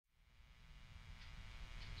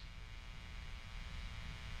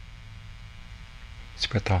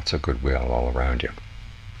Spread thoughts of goodwill all around you.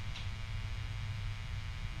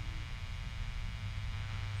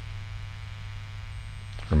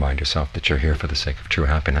 Remind yourself that you're here for the sake of true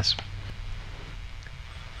happiness,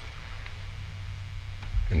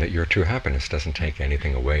 and that your true happiness doesn't take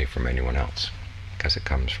anything away from anyone else, because it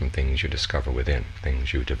comes from things you discover within,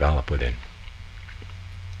 things you develop within.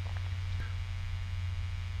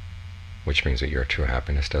 Which means that your true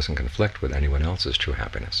happiness doesn't conflict with anyone else's true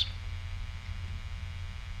happiness.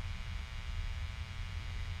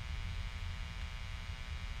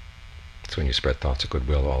 So when you spread thoughts of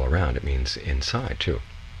goodwill all around, it means inside too.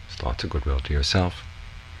 It's thoughts of goodwill to yourself,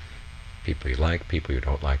 people you like, people you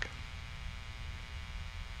don't like.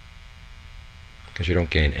 Because you don't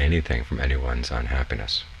gain anything from anyone's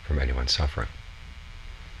unhappiness, from anyone's suffering.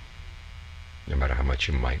 No matter how much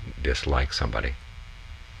you might dislike somebody,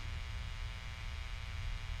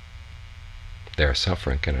 their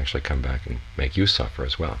suffering can actually come back and make you suffer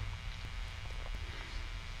as well.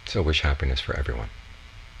 So wish happiness for everyone.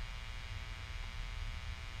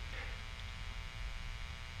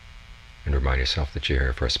 And remind yourself that you're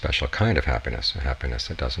here for a special kind of happiness, a happiness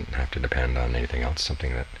that doesn't have to depend on anything else,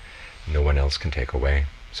 something that no one else can take away,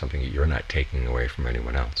 something that you're not taking away from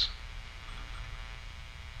anyone else.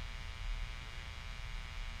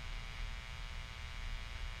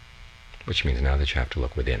 Which means now that you have to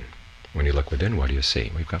look within. When you look within, what do you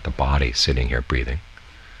see? We've got the body sitting here breathing.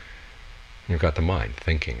 You've got the mind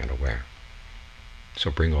thinking and aware.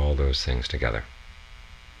 So bring all those things together.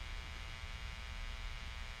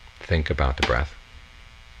 Think about the breath.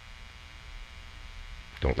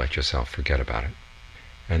 Don't let yourself forget about it.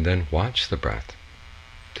 And then watch the breath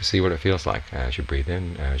to see what it feels like as you breathe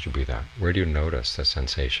in, as you breathe out. Where do you notice the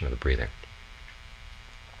sensation of the breathing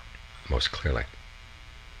most clearly?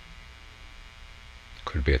 It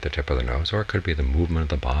could be at the tip of the nose, or it could be the movement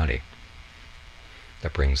of the body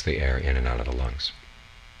that brings the air in and out of the lungs.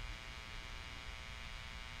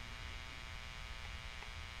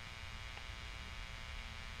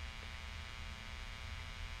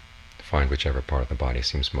 Find whichever part of the body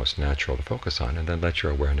seems most natural to focus on, and then let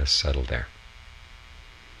your awareness settle there.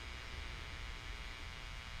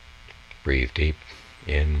 Breathe deep,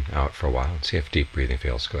 in, out for a while, and see if deep breathing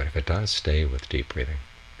feels good. If it does, stay with deep breathing.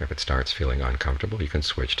 If it starts feeling uncomfortable, you can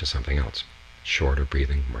switch to something else. Shorter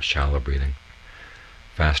breathing, more shallow breathing,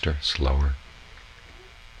 faster, slower.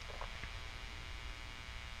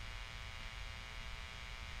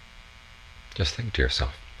 Just think to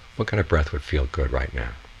yourself, what kind of breath would feel good right now?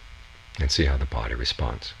 And see how the body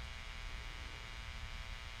responds.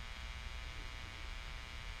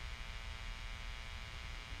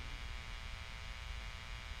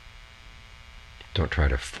 Don't try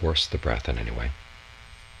to force the breath in any way,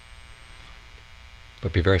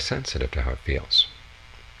 but be very sensitive to how it feels.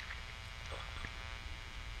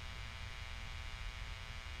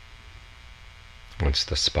 Once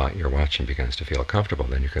the spot you're watching begins to feel comfortable,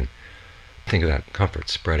 then you can think of that comfort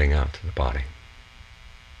spreading out to the body.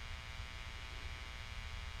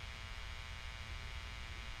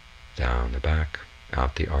 Down the back,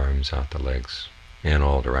 out the arms, out the legs, in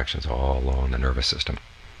all directions, all along the nervous system.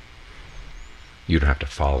 You don't have to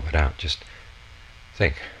follow it out. Just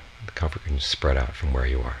think. The comfort can spread out from where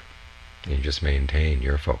you are. And you just maintain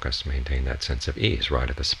your focus, maintain that sense of ease right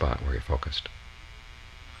at the spot where you're focused.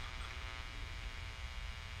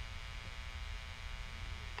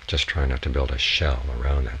 Just try not to build a shell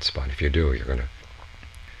around that spot. If you do, you're going to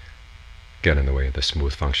get in the way of the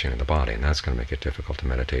smooth functioning of the body, and that's going to make it difficult to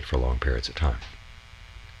meditate for long periods of time.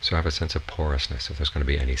 So have a sense of porousness. If there's going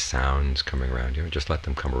to be any sounds coming around you, just let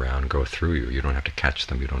them come around, go through you. You don't have to catch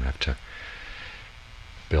them. You don't have to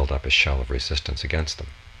build up a shell of resistance against them.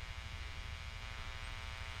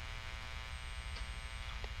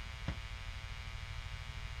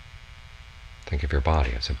 Think of your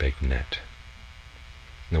body as a big net.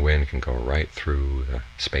 And the wind can go right through the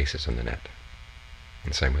spaces in the net. In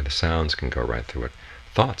the same way, the sounds can go right through it.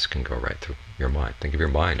 Thoughts can go right through your mind. Think of your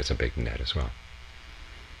mind as a big net as well.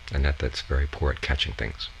 A net that's very poor at catching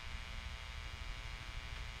things.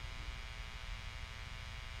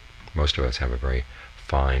 Most of us have a very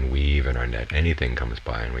fine weave in our net. Anything comes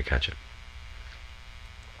by and we catch it.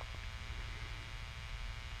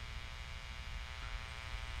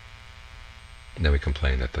 And then we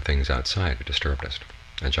complain that the things outside have disturbed us.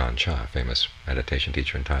 Ajahn Chah, a famous meditation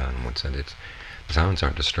teacher in Thailand, once said, the sounds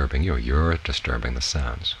aren't disturbing you, you're disturbing the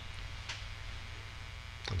sounds.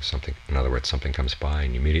 In other words, something comes by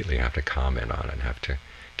and you immediately have to comment on it and have to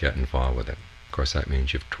get involved with it. Of course, that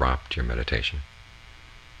means you've dropped your meditation,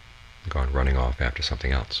 gone running off after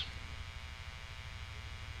something else.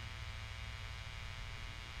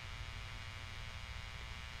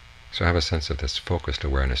 So have a sense of this focused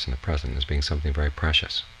awareness in the present as being something very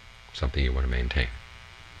precious, something you want to maintain,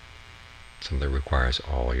 something that requires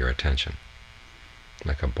all your attention,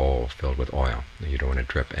 like a bowl filled with oil. You don't want to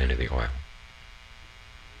drip any of the oil.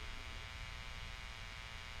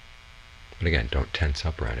 But again, don't tense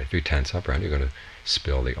up around it. If you tense up around it, you're going to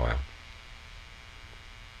spill the oil.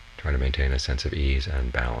 Try to maintain a sense of ease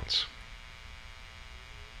and balance.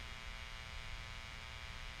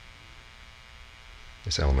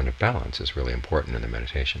 This element of balance is really important in the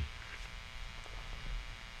meditation.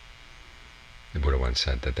 The Buddha once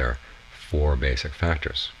said that there are 4 basic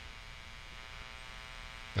factors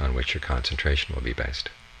on which your concentration will be based.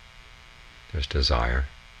 There's desire,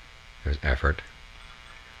 there's effort,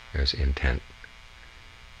 there's intent,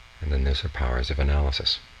 and then there's the powers of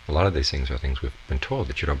analysis. A lot of these things are things we've been told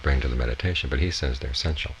that you don't bring to the meditation, but he says they're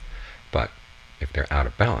essential. But if they're out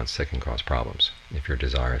of balance, they can cause problems. If your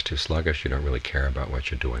desire is too sluggish, you don't really care about what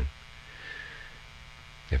you're doing.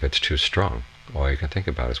 If it's too strong, all you can think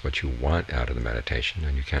about is what you want out of the meditation,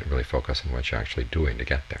 and you can't really focus on what you're actually doing to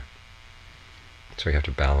get there. So you have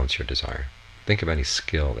to balance your desire. Think of any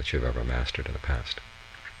skill that you've ever mastered in the past.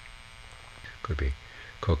 Could be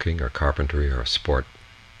cooking or carpentry or a sport.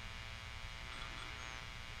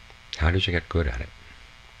 How did you get good at it?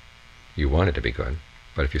 You wanted to be good,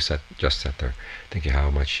 but if you just sat there thinking how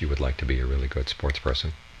much you would like to be a really good sports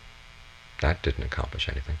person, that didn't accomplish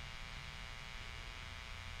anything.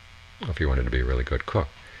 Or if you wanted to be a really good cook,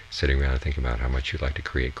 sitting around and thinking about how much you'd like to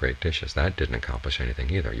create great dishes, that didn't accomplish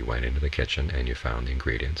anything either. You went into the kitchen and you found the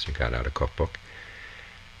ingredients, you got out a cookbook,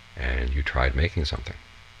 and you tried making something.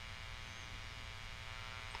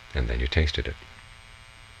 And then you tasted it.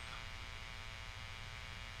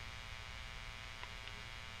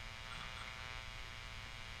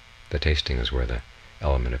 The tasting is where the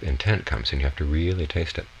element of intent comes in. You have to really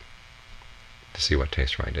taste it to see what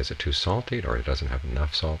tastes right. Is it too salty, or it doesn't have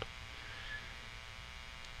enough salt?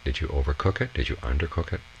 Did you overcook it? Did you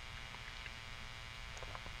undercook it?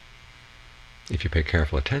 If you pay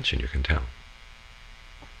careful attention, you can tell.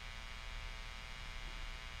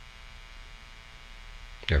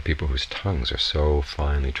 There are people whose tongues are so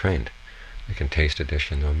finely trained, they can taste a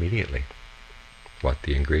dish and know immediately what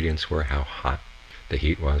the ingredients were, how hot the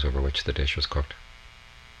heat was over which the dish was cooked,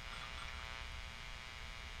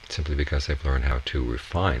 simply because they've learned how to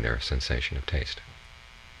refine their sensation of taste.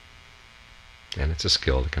 And it's a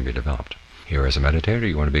skill that can be developed. Here as a meditator,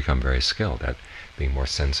 you want to become very skilled at being more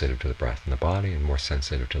sensitive to the breath in the body and more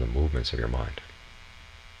sensitive to the movements of your mind.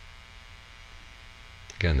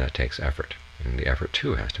 Again, that takes effort, and the effort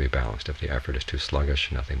too has to be balanced. If the effort is too sluggish,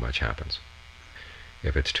 nothing much happens.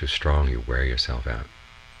 If it's too strong, you wear yourself out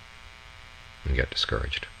and get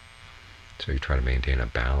discouraged. So you try to maintain a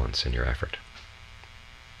balance in your effort,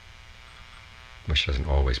 which doesn't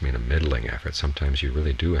always mean a middling effort. Sometimes you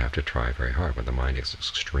really do have to try very hard when the mind is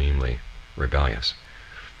extremely rebellious.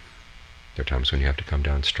 There are times when you have to come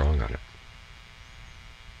down strong on it.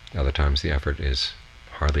 Other times the effort is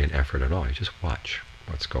hardly an effort at all. You just watch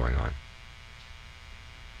what's going on.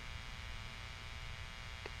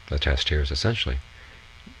 The test here is essentially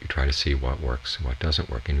you try to see what works and what doesn't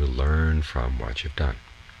work, and you learn from what you've done.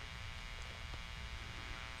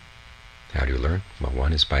 How do you learn? Well,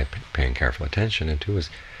 one is by paying careful attention, and 2 is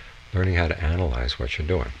learning how to analyze what you're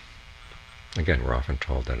doing. Again, we're often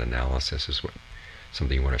told that analysis is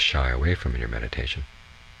something you want to shy away from in your meditation.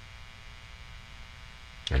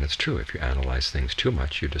 And it's true. If you analyze things too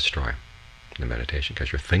much, you destroy the meditation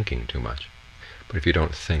because you're thinking too much. But if you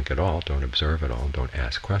don't think at all, don't observe at all, don't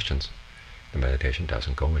ask questions, the meditation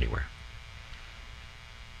doesn't go anywhere.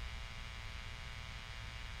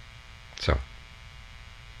 So,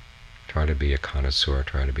 try to be a connoisseur,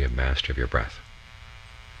 try to be a master of your breath.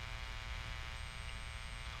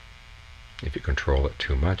 If you control it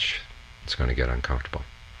too much, it's going to get uncomfortable.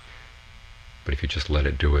 But if you just let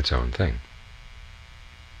it do its own thing,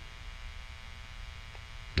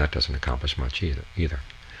 that doesn't accomplish much either.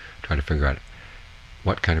 Try to figure out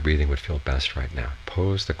what kind of breathing would feel best right now.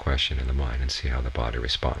 Pose the question in the mind and see how the body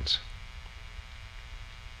responds.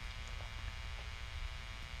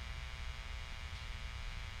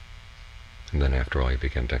 And then after all, you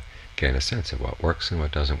begin to gain a sense of what works and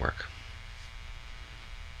what doesn't work.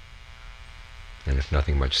 And if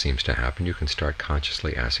nothing much seems to happen, you can start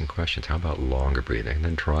consciously asking questions. How about longer breathing? And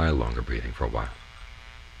then try longer breathing for a while.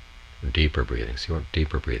 Deeper breathing. See what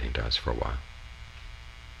deeper breathing does for a while.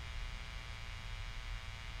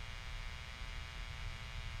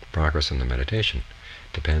 Progress in the meditation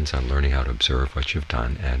depends on learning how to observe what you've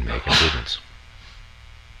done and make improvements.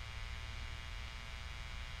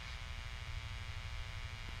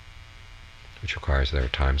 which requires there are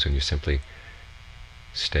times when you simply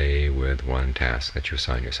stay with one task that you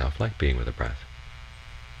assign yourself, like being with the breath.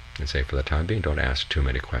 And say, for the time being, don't ask too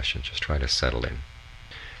many questions. Just try to settle in.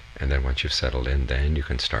 And then once you've settled in, then you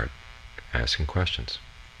can start asking questions.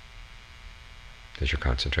 Does your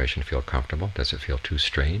concentration feel comfortable? Does it feel too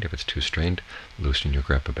strained? If it's too strained, loosen your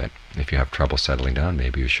grip a bit. If you have trouble settling down,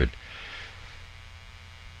 maybe you should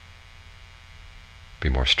be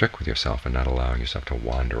more strict with yourself and not allowing yourself to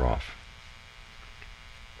wander off.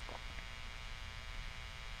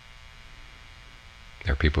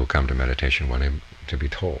 There are people who come to meditation wanting to be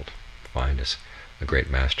told. Find a great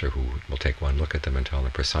master who will take one look at them and tell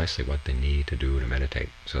them precisely what they need to do to meditate,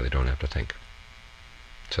 so they don't have to think,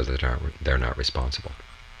 so that they're not responsible.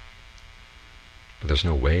 But there's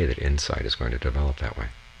no way that insight is going to develop that way.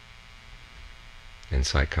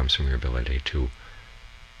 Insight comes from your ability to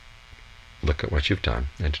look at what you've done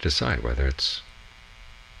and to decide whether it's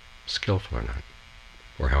skillful or not,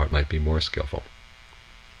 or how it might be more skillful.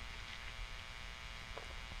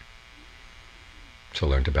 So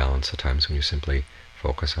learn to balance the times when you simply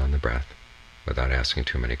focus on the breath without asking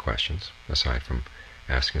too many questions, aside from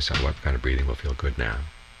asking yourself what kind of breathing will feel good now.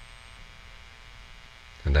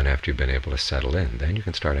 And then after you've been able to settle in, then you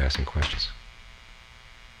can start asking questions.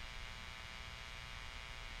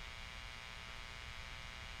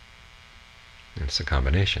 And it's a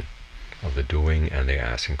combination of the doing and the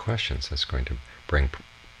asking questions that's going to bring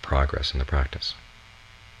progress in the practice.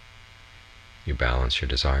 You balance your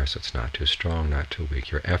desire so it's not too strong, not too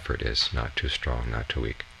weak. Your effort is not too strong, not too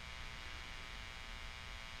weak.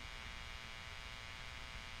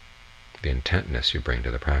 The intentness you bring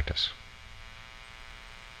to the practice.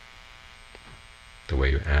 The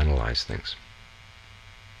way you analyze things.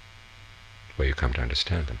 The way you come to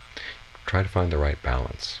understand them. Try to find the right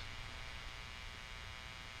balance.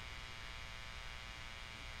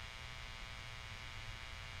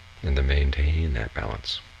 And to maintain that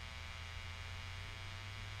balance.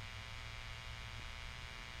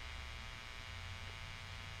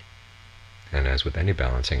 And as with any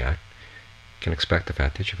balancing act, you can expect the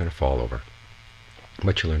fact that you're going to fall over.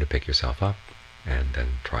 But you learn to pick yourself up and then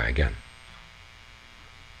try again.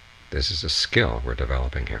 This is a skill we're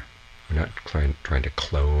developing here. We're not trying to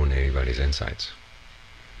clone anybody's insights.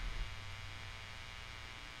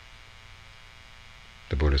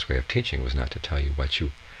 The Buddha's way of teaching was not to tell you what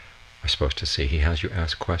you are supposed to see. He has you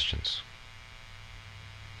ask questions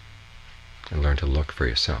and learn to look for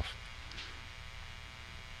yourself.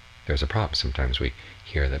 There's a problem. Sometimes we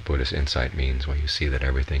hear that Buddhist insight means, well, you see that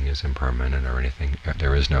everything is impermanent or anything.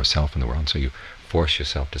 There is no self in the world, so you force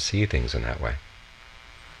yourself to see things in that way.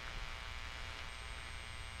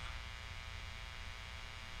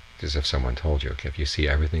 As if someone told you, okay, if you see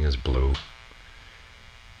everything as blue,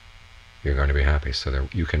 you're going to be happy. So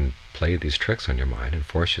you can play these tricks on your mind and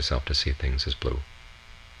force yourself to see things as blue.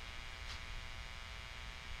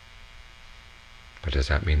 But does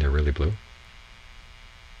that mean they're really blue?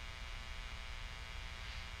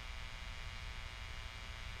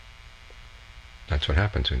 That's what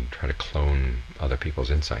happens when you try to clone other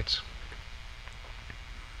people's insights.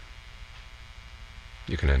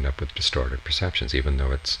 You can end up with distorted perceptions, even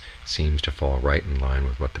though it seems to fall right in line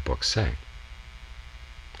with what the books say.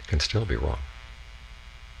 It can still be wrong.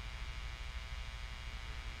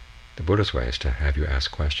 The Buddha's way is to have you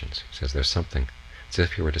ask questions. He says there's something, it's as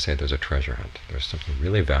if he were to say there's a treasure hunt. There's something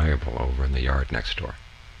really valuable over in the yard next door.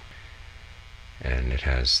 And it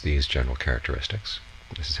has these general characteristics.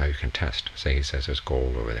 This is how you can test. Say he says there's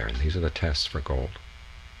gold over there, and these are the tests for gold.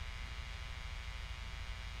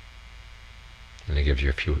 And he gives you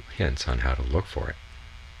a few hints on how to look for it.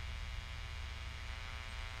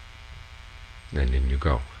 And then you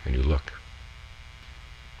go and you look.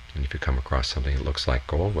 And if you come across something that looks like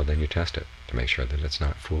gold, well, then you test it to make sure that it's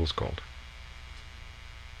not fool's gold.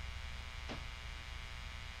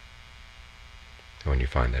 And when you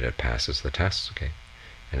find that it passes the tests, okay,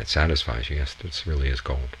 and it satisfies you, yes, this really is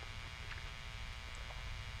gold,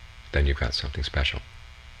 then you've got something special.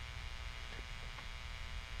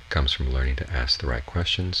 It comes from learning to ask the right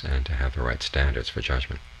questions and to have the right standards for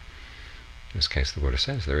judgment. In this case, the Buddha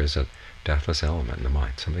says there is a deathless element in the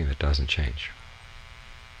mind, something that doesn't change.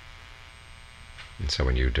 And so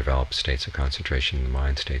when you develop states of concentration in the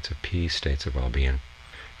mind, states of peace, states of well-being,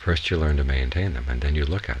 first you learn to maintain them, and then you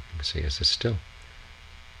look at them and see, is this still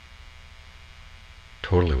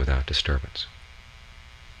totally without disturbance?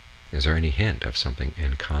 Is there any hint of something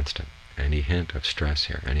inconstant? Any hint of stress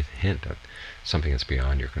here? Any hint of something that's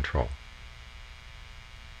beyond your control?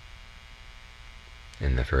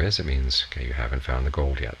 And if there is, it means, okay, you haven't found the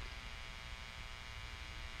gold yet.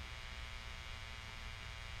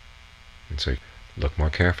 And so you look more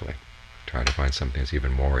carefully. Try to find something that's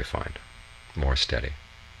even more refined, more steady.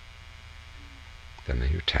 Then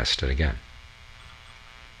you test it again.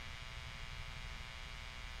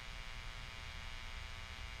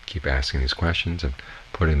 Keep asking these questions and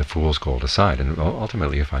putting the fool's gold aside, and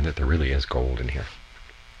ultimately you find that there really is gold in here.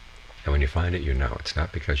 And when you find it, you know it's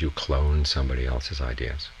not because you cloned somebody else's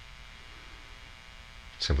ideas.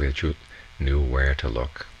 Simply that you knew where to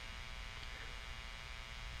look,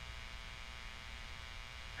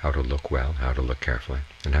 how to look well, how to look carefully,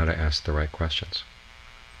 and how to ask the right questions.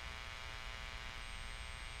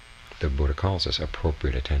 The Buddha calls this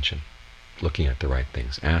appropriate attention, looking at the right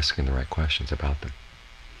things, asking the right questions about them.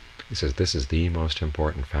 He says this is the most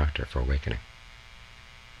important factor for awakening.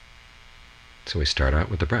 So we start out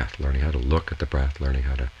with the breath, learning how to look at the breath, learning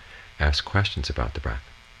how to ask questions about the breath.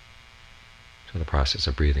 So the process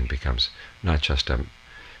of breathing becomes not just a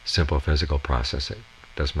simple physical process that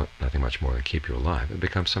does nothing much more than keep you alive. It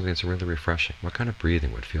becomes something that's really refreshing. What kind of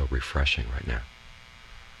breathing would feel refreshing right now?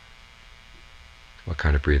 What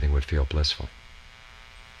kind of breathing would feel blissful?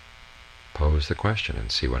 Pose the question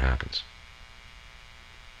and see what happens.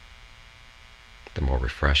 The more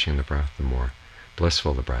refreshing the breath, the more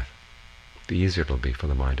blissful the breath, the easier it'll be for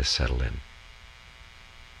the mind to settle in.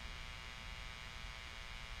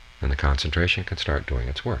 And the concentration can start doing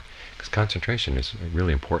its work. Because concentration is a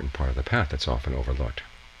really important part of the path that's often overlooked.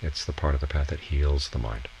 It's the part of the path that heals the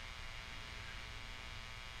mind.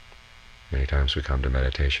 Many times we come to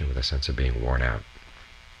meditation with a sense of being worn out,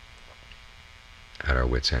 at our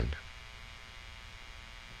wits' end,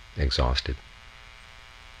 exhausted.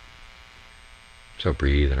 So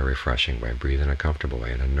breathe in a refreshing way, breathe in a comfortable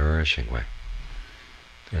way, in a nourishing way.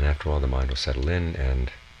 And after all, the mind will settle in,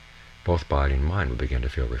 and both body and mind will begin to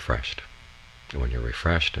feel refreshed. And when you're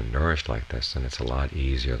refreshed and nourished like this, then it's a lot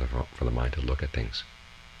easier for the mind to look at things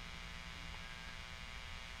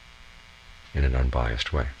in an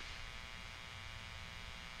unbiased way.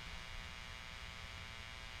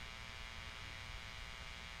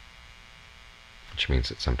 Which means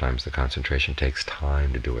that sometimes the concentration takes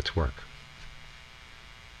time to do its work.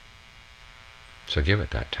 So give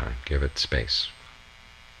it that time, give it space.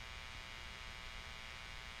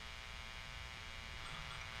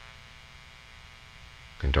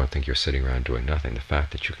 And don't think you're sitting around doing nothing. The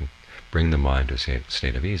fact that you can bring the mind to a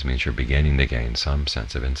state of ease means you're beginning to gain some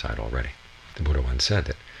sense of insight already. The Buddha once said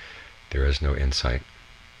that there is no insight,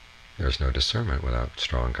 there is no discernment without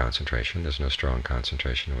strong concentration. There's no strong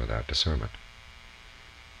concentration without discernment.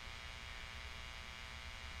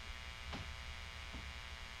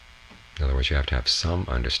 In other words, you have to have some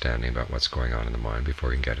understanding about what's going on in the mind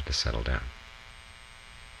before you can get it to settle down.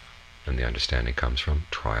 And the understanding comes from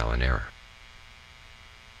trial and error.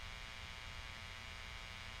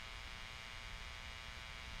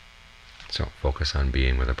 So focus on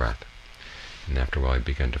being with the breath. And after a while you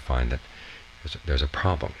begin to find that there's a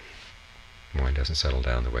problem. The mind doesn't settle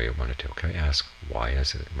down the way you want it to. Okay, ask why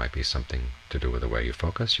is it? It might be something to do with the way you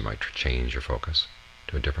focus. You might change your focus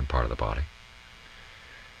to a different part of the body.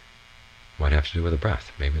 It might have to do with the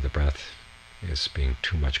breath. Maybe the breath is being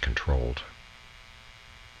too much controlled,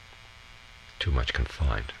 too much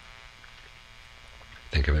confined.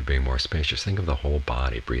 Think of it being more spacious. Think of the whole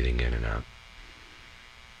body breathing in and out.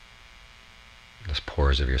 The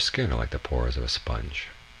pores of your skin are like the pores of a sponge.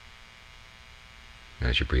 And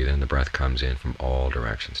as you breathe in, the breath comes in from all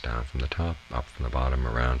directions, down from the top, up from the bottom,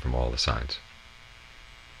 around from all the sides.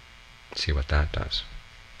 See what that does.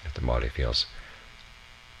 If the body feels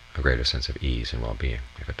a greater sense of ease and well-being.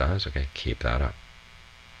 If it does, okay, keep that up.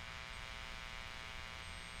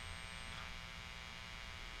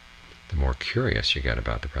 The more curious you get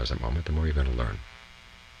about the present moment, the more you're going to learn.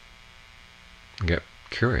 And get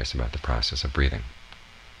curious about the process of breathing.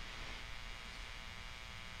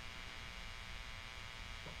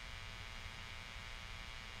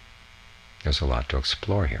 There's a lot to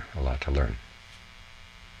explore here, a lot to learn.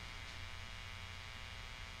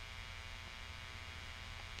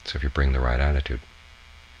 So if you bring the right attitude,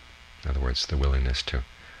 in other words, the willingness to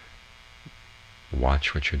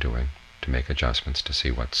watch what you're doing, to make adjustments, to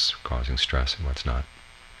see what's causing stress and what's not,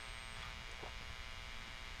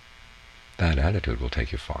 that attitude will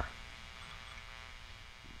take you far.